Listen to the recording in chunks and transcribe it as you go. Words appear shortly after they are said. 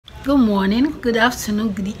Good morning, good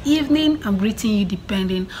afternoon, good evening. I'm greeting you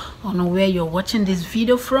depending on where you're watching this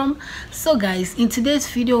video from. So guys, in today's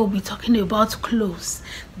video we'll be talking about cloves,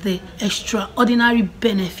 the extraordinary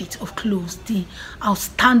benefit of cloves, the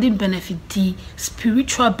outstanding benefit, the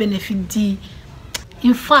spiritual benefit,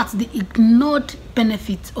 in fact the ignored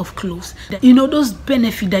benefit of cloves. You know, those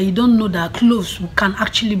benefits that you don't know that cloves can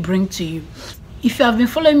actually bring to you. If you have been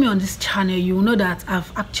following me on this channel, you will know that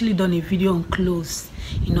I've actually done a video on cloves.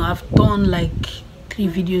 You know, I've done like 3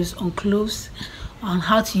 videos on cloves, on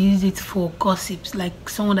how to use it for gossips. Like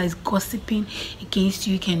someone that is gossiping against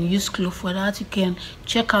you, you can use clove for that. You can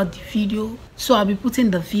check out the video. So I'll be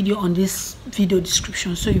putting the video on this video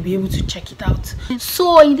description, so you'll be able to check it out.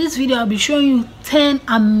 So in this video, I'll be showing you 10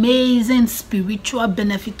 amazing spiritual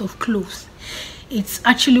benefits of cloves. It's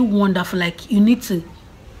actually wonderful. Like, you need to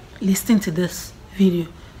listen to this video.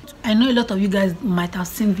 I know a lot of you guys might have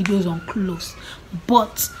seen videos on cloves,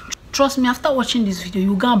 but trust me, after watching this video,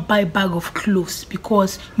 you're gonna buy a bag of cloves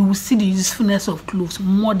because you will see the usefulness of cloves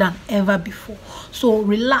more than ever before. So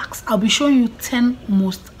relax, I'll be showing you 10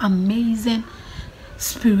 most amazing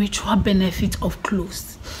spiritual benefits of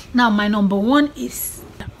cloves. Now, my number 1 is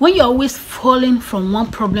when you're always falling from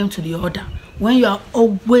one problem to the other, when you are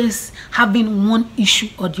always having one issue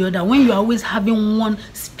or the other, when you are always having one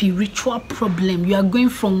spiritual problem, you are going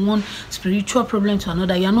from one spiritual problem to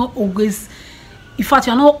another. You are not always, in fact,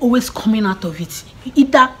 you are not always coming out of it.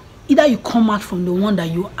 Either you come out from the one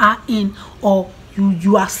that you are in, or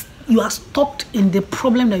you are stopped in the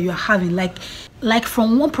problem that you are having, like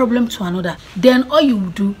from one problem to another. Then all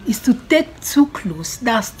you do is to take 2 cloves,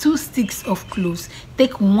 that's 2 sticks of cloves,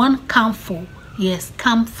 take 1 camphor, yes,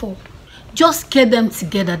 camphor. Just get them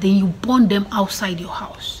together, then you burn them outside your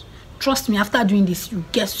house. Trust me, after doing this, you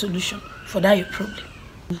get solution for that your problem.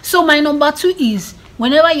 So my number 2 is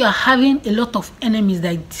whenever you're having a lot of enemies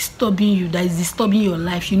that is disturbing you, that is disturbing your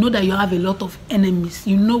life, you know that you have a lot of enemies.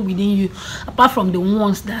 You know within you, apart from the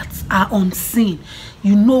ones that are unseen,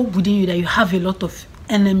 you know within you that you have a lot of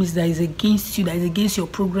enemies that is against you, that is against your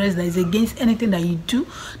progress, that is against anything that you do,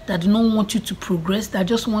 that do not want you to progress, that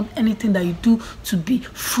just want anything that you do to be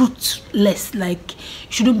fruitless, like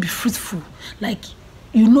you shouldn't be fruitful. Like,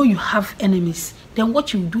 you know you have enemies. Then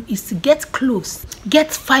what you do is to get cloves,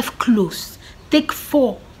 get 5 cloves, take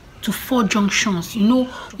 4 to 4 junctions. You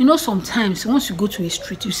know sometimes once you go to a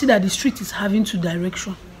street, you see that the street is having 2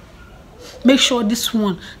 directions. Make sure this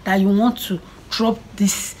one that you want to drop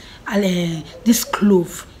this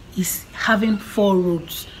clove is having 4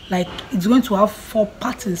 roads, like it's going to have 4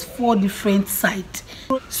 patterns, 4 different sides.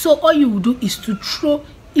 So all you will do is to throw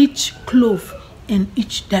each clove in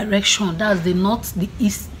each direction. That's the north, the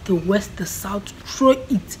east, the west, the south. Throw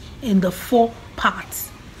it in the 4 parts.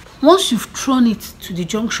 Once you've thrown it to the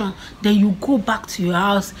junction, then you go back to your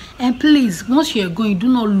house. And please, once you're going, do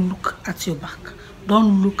not look at your back.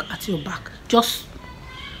 Don't look at your back.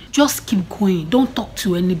 Just keep going. Don't talk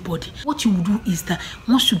to anybody. What you will do is that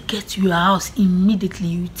once you get to your house, immediately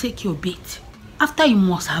you take your bait. After you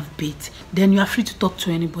must have bait, then you are free to talk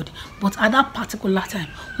to anybody. But at that particular time,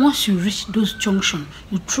 once you reach those junctions,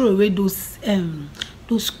 you throw away those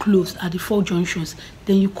cloves at the 4 junctions.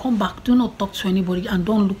 Then you come back. Do not talk to anybody and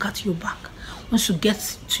don't look at your back. Once you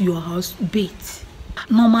get to your house, bait,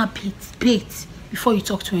 normal bait before you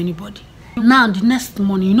talk to anybody. Now the next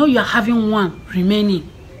morning, you know you are having 1 remaining.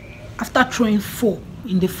 After throwing 4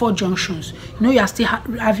 in the 4 junctions, you know you are still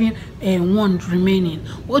having 1 remaining.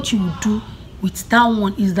 What you do with that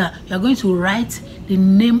one is that you are going to write the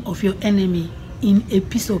name of your enemy in a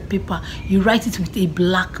piece of paper. You write it with a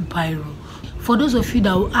black biro. For those of you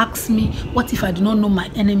that will ask me, what if I do not know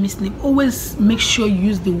my enemy's name? Always make sure you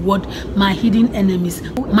use the word my hidden enemies,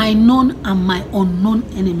 my known and my unknown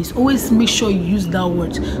enemies. Always make sure you use that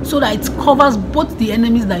word so that it covers both the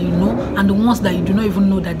enemies that you know and the ones that you do not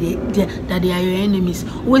even know that they are your enemies.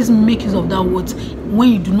 Always make use of that word when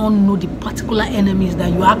you do not know the particular enemies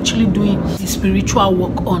that you are actually doing the spiritual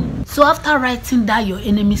work on. So after writing that your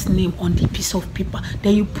enemy's name on the piece of paper,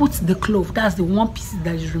 then you put the clove. That's the 1 piece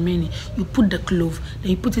that is remaining. You put the clove,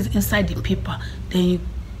 then you put it inside the paper, then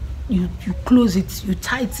you close it, you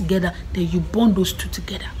tie it together, then you burn those 2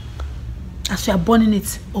 together. As you are burning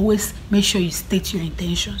it, always make sure you state your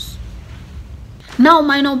intentions. Now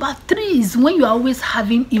my number 3 is when you are always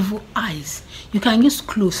having evil eyes. You can use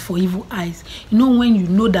cloves for evil eyes. You know, when you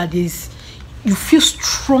know that you feel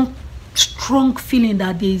strong feeling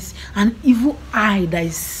that there is an evil eye that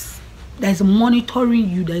is monitoring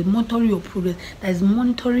you, that is monitoring your progress, that is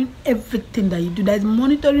monitoring everything that you do, that is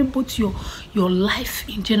monitoring both your life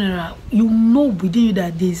in general. You know within you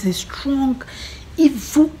that there is a strong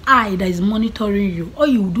evil eye that is monitoring you, all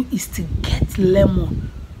you will do is to get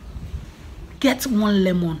lemon. Get 1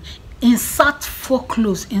 lemon, insert 4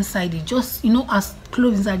 cloves inside it. Just, you know, as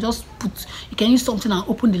cloves inside, just put, you can use something and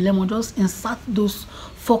open the lemon. Just insert those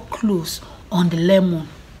 4 cloves on the lemon.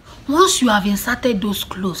 Once you have inserted those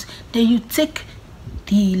cloves, then you take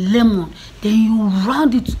the lemon, then you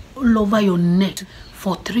round it all over your neck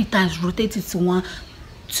for 3 times. Rotate it to 1,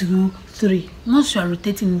 2, 3. Once you are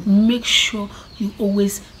rotating, make sure you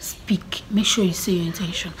always speak. Make sure you say your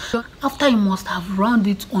intention. After you must have round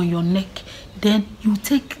it on your neck, then you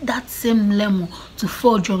take that same lemon to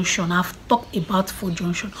 4 junction. I've talked about 4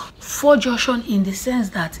 junction. 4 junction in the sense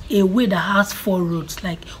that a way that has 4 roads.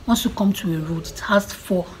 Like once you come to a road, it has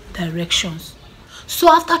 4 directions. So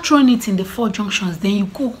after throwing it in the 4 junctions, then you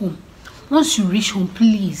go home. Once you reach home,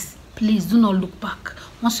 please do not look back.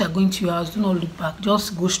 Once you are going to your house, do not look back.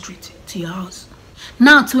 Just go straight to your house.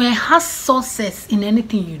 Now, to enhance success in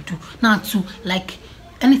anything you do, now to like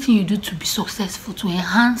anything you do to be successful, to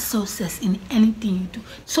enhance success in anything you do.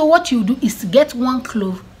 So what you do is to get 1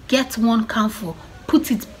 clove, get 1 camphor,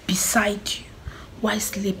 put it beside you while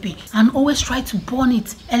sleeping, and always try to burn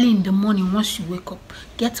it early in the morning once you wake up.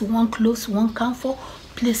 Get 1 clove, 1 camphor,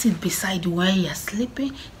 place it beside you while you are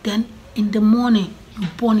sleeping. Then in the morning, you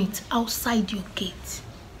burn it outside your gate.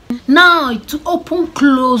 Now, to open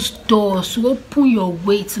closed doors, to open your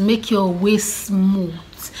way, to make your way smooth,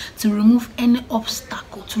 to remove any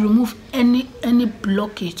obstacle, to remove any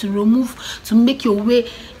blockage, to make your way,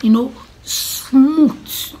 you know, smooth,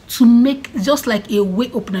 to make just like a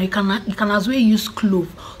way opener. You can as well use clove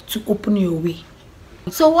to open your way.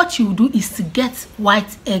 So what you do is to get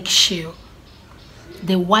white eggshell,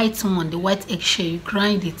 the white one, the white eggshell. You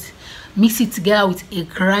grind it, mix it together with a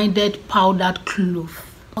grinded powdered clove.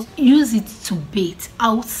 Use it to bait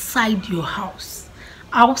outside your house,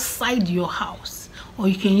 or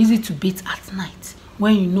you can use it to bait at night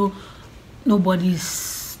when you know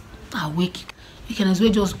nobody's awake. You can as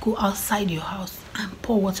well just go outside your house and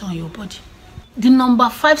pour water on your body. The number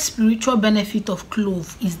 5 spiritual benefit of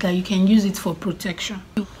clove is that you can use it for protection.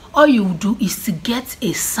 All you do is to get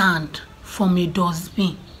a sand from a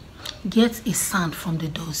dustbin. Get a sand from the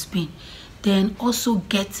dustbin. Then also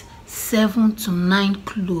get 7 to 9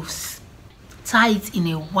 cloves. Tie it in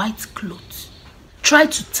a white cloth. Try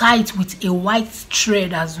to tie it with a white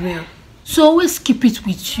thread as well. So always keep it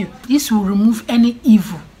with you. This will remove any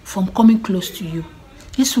evil from coming close to you.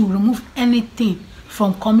 This will remove anything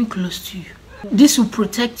from coming close to you. This will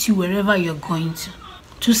protect you wherever you're going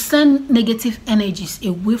to send negative energies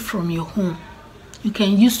away from your home. You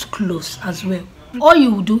can use cloves as well. All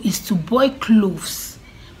you will do is to boil cloves.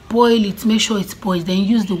 Boil it, make sure it boils, then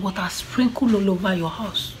use the water, sprinkle all over your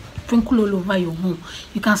house, sprinkle all over your home.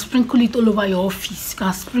 You can sprinkle it all over your office, you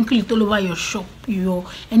can sprinkle it all over your shop,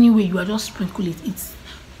 anywhere you are, just sprinkle it. It's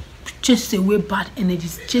chase away bad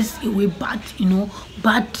energies, chase away bad,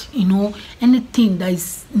 anything that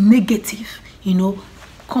is negative,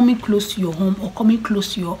 coming close to your home, or coming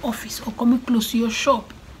close to your office, or coming close to your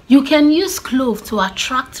shop. You can use clove to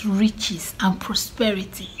attract riches and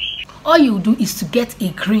prosperity. All you do is to get a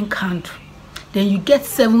green candle. Then you get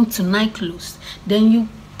 7 to 9 cloves. Then you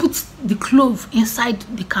put the clove inside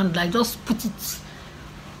the candle. Like just put it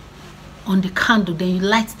on the candle. Then you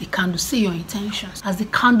light the candle. Say your intentions as the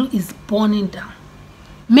candle is burning down.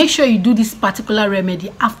 Make sure you do this particular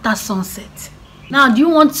remedy after sunset. Now, do you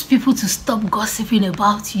want people to stop gossiping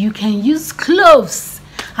about you? You can use cloves.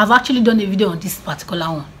 I've actually done a video on this particular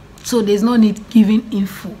one, so there's no need giving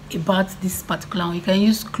info about this particular one. You can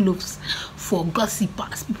use cloves for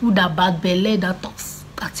gossipers, people that bad belly, that talks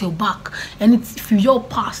at your back, and if you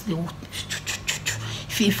pass, they will.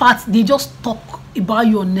 In fact, they just talk about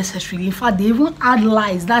you unnecessarily. In fact, they even add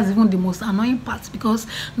lies. That's even the most annoying part, because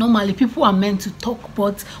normally people are meant to talk,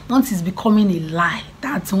 but once it's becoming a lie,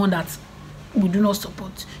 that's one that we do not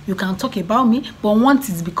support. You can talk about me, but once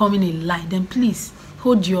it's becoming a lie, then please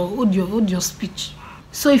hold your speech.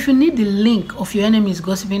 So if you need the link of your enemies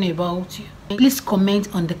gossiping about you, please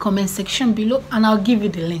comment on the comment section below and I'll give you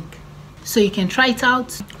the link so you can try it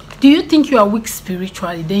out. Do you think you are weak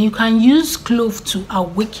spiritually? Then you can use clove to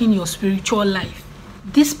awaken your spiritual life.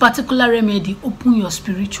 This particular remedy open your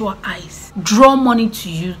spiritual eyes, draw money to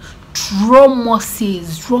you, draw more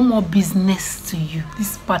sales, draw more business to you.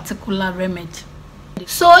 This particular remedy.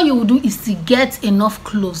 So all you will do is to get enough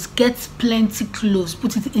cloves, get plenty cloves,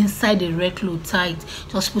 put it inside a red cloth, tied.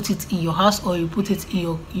 Just put it in your house, or you put it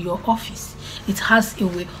in your office. It has a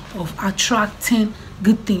way of attracting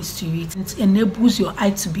good things to you. It enables your eye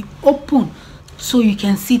to be open so you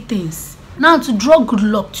can see things Now, to draw good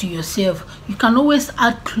luck to yourself, you can always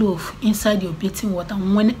add clove inside your bathing water.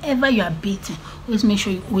 Whenever you are bathing, always make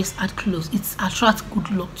sure you always add cloves. It attracts good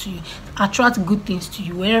luck to you, it attracts good things to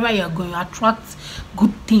you. Wherever you are going, you attract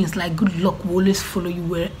good things, like good luck will always follow you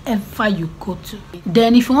wherever you go to.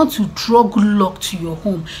 Then if you want to draw good luck to your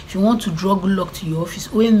home, if you want to draw good luck to your office,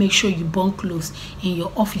 always make sure you burn cloves in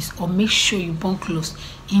your office, or make sure you burn cloves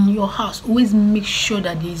in your house. Always make sure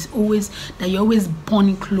that you're always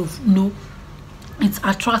burning clove. No, it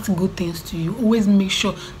attracts good things to you. Always make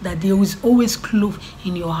sure that there is always clove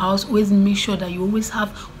in your house. Always make sure that you always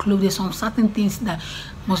have clove. There's some certain things that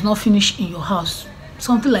must not finish in your house.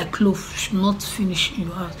 Something like clove should not finish in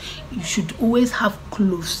your house. You should always have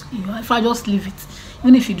cloves in your house. If I just leave it,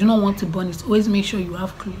 even if you do not want to burn it, always make sure you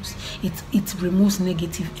have cloves. It removes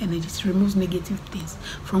negative energy. It removes negative things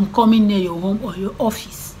from coming near your home or your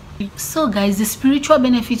office. So guys, the spiritual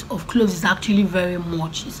benefit of cloves is actually very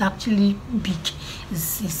much. It's actually big.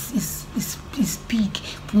 It's big.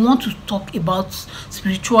 If you want to talk about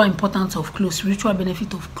spiritual importance of cloves, spiritual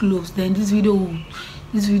benefit of cloves, then this video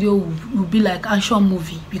will be like action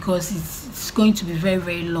movie, because it's going to be very,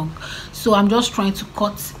 very long. So I'm just trying to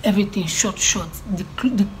cut everything short.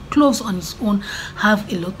 The cloves on its own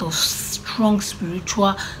have a lot of strong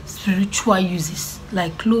spiritual uses.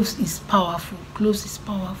 Like cloves is powerful.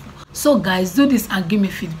 So guys, do this and give me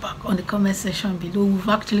feedback on the comment section below. We've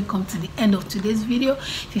actually come to the end of today's video.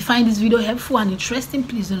 If you find this video helpful and interesting,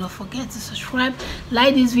 please do not forget to subscribe,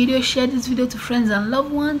 like this video, share this video to friends and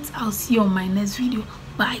loved ones. I'll see you on my next video.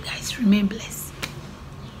 Bye guys, remain blessed.